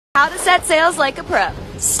How to set sails like a pro.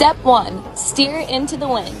 Step 1. Steer into the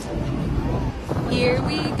wind. Here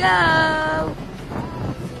we go.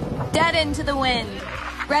 Dead into the wind.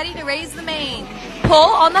 Ready to raise the main. Pull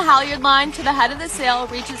on the halyard line to the head of the sail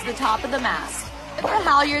reaches the top of the mast. Give the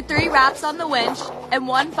halyard 3 wraps on the winch and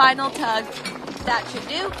 1 final tug. That should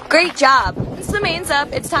do. Great job. Once the main's up,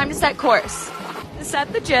 it's time to set course. To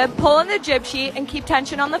set the jib, pull on the jib sheet and keep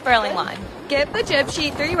tension on the furling line. Give the jib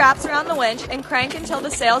sheet 3 wraps around the winch and crank until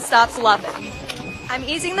the sail stops luffing. I'm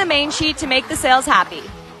easing the main sheet to make the sails happy.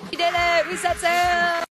 We did it! We set sail!